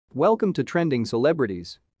Welcome to Trending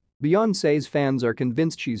Celebrities. Beyoncé's fans are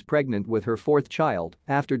convinced she's pregnant with her fourth child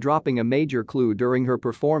after dropping a major clue during her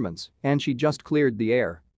performance, and she just cleared the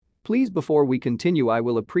air. Please, before we continue, I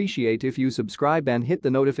will appreciate if you subscribe and hit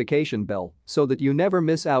the notification bell so that you never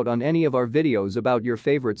miss out on any of our videos about your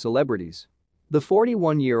favorite celebrities. The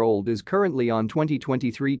 41-year-old is currently on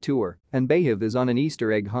 2023 tour and beyhive is on an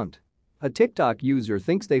Easter egg hunt. A TikTok user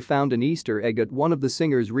thinks they found an Easter egg at one of the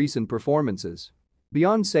singer's recent performances.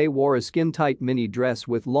 Beyoncé wore a skin-tight mini dress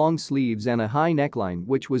with long sleeves and a high neckline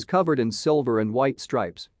which was covered in silver and white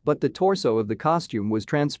stripes, but the torso of the costume was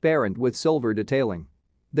transparent with silver detailing.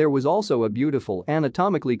 There was also a beautiful,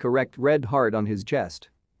 anatomically correct red heart on his chest.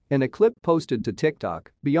 In a clip posted to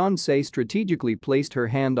TikTok, Beyoncé strategically placed her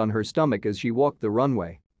hand on her stomach as she walked the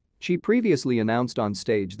runway. She previously announced on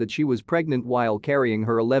stage that she was pregnant while carrying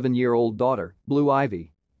her 11-year-old daughter, Blue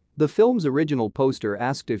Ivy. The film's original poster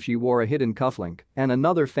asked if she wore a hidden cufflink, and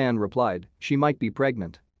another fan replied, she might be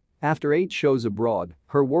pregnant. After 8 shows abroad,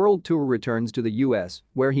 her world tour returns to the US,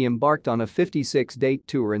 where he embarked on a 56-date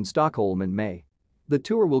tour in Stockholm in May. The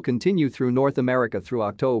tour will continue through North America through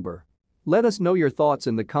October. Let us know your thoughts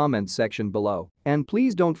in the comments section below, and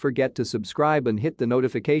please don't forget to subscribe and hit the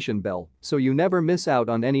notification bell so you never miss out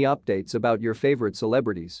on any updates about your favorite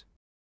celebrities.